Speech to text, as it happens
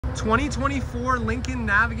2024 Lincoln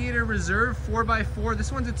Navigator Reserve 4x4.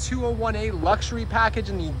 This one's a 201A luxury package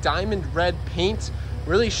in the diamond red paint.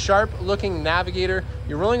 Really sharp looking Navigator.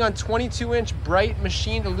 You're rolling on 22-inch bright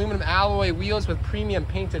machined aluminum alloy wheels with premium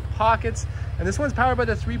painted pockets. And this one's powered by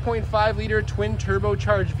the 3.5 liter twin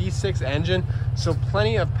turbocharged V6 engine. So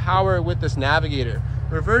plenty of power with this Navigator.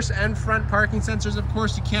 Reverse and front parking sensors, of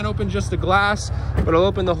course. You can't open just the glass, but it'll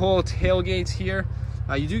open the whole tailgate here.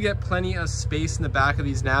 You do get plenty of space in the back of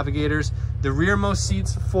these Navigators. The rearmost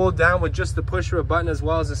seats fold down with just the push of a button, as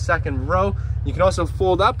well as the second row. You can also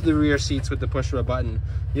fold up the rear seats with the push of a button.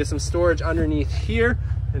 You have some storage underneath here,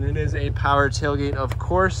 and it is a power tailgate, of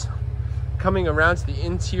course. Coming around to the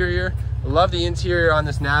interior, I love the interior on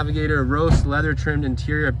this Navigator. Rose leather trimmed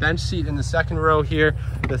interior, bench seat in the second row here.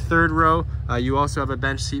 The third row, you also have a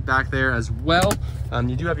bench seat back there as well.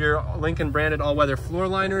 You do have your Lincoln branded all-weather floor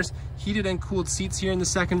liners, heated and cooled seats here in the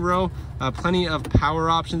second row. Plenty of power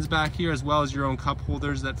options back here, as well as your own cup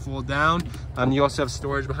holders that fold down. You also have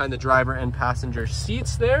storage behind the driver and passenger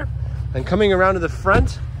seats there. And coming around to the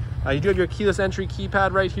front, you do have your keyless entry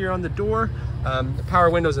keypad right here on the door. The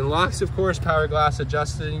power windows and locks, of course, power glass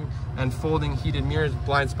adjusting and folding heated mirrors,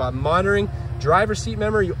 blind spot monitoring. Driver seat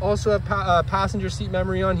memory, you also have passenger seat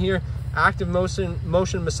memory on here. Active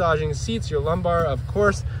motion massaging seats, your lumbar, of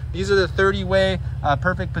course. These are the 30-way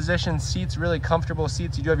perfect position seats, really comfortable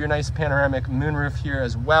seats. You do have your nice panoramic moonroof here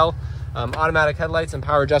as well. Automatic headlights and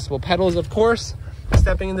power adjustable pedals, of course.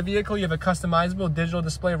 Stepping in the vehicle, you have a customizable digital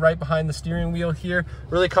display right behind the steering wheel here.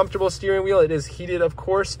 Really comfortable steering wheel. It is heated, of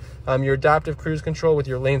course. Your adaptive cruise control with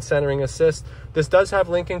your lane centering assist. This does have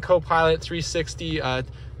Lincoln Co-Pilot 360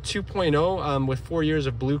 2.0 with 4 years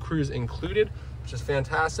of Bluecruise included, which is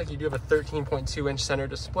fantastic. You do have a 13.2-inch center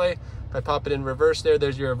display. If I pop it in reverse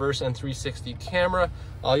there's your reverse and 360 camera.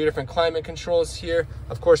 All your different climate controls here.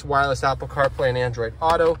 Of course, wireless Apple CarPlay and Android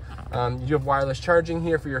Auto. You do have wireless charging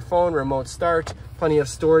here for your phone, remote start. Plenty of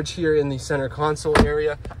storage here in the center console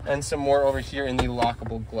area, and some more over here in the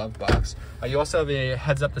lockable glove box. You also have a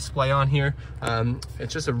heads-up display on here.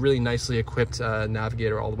 It's just a really nicely equipped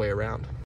Navigator all the way around.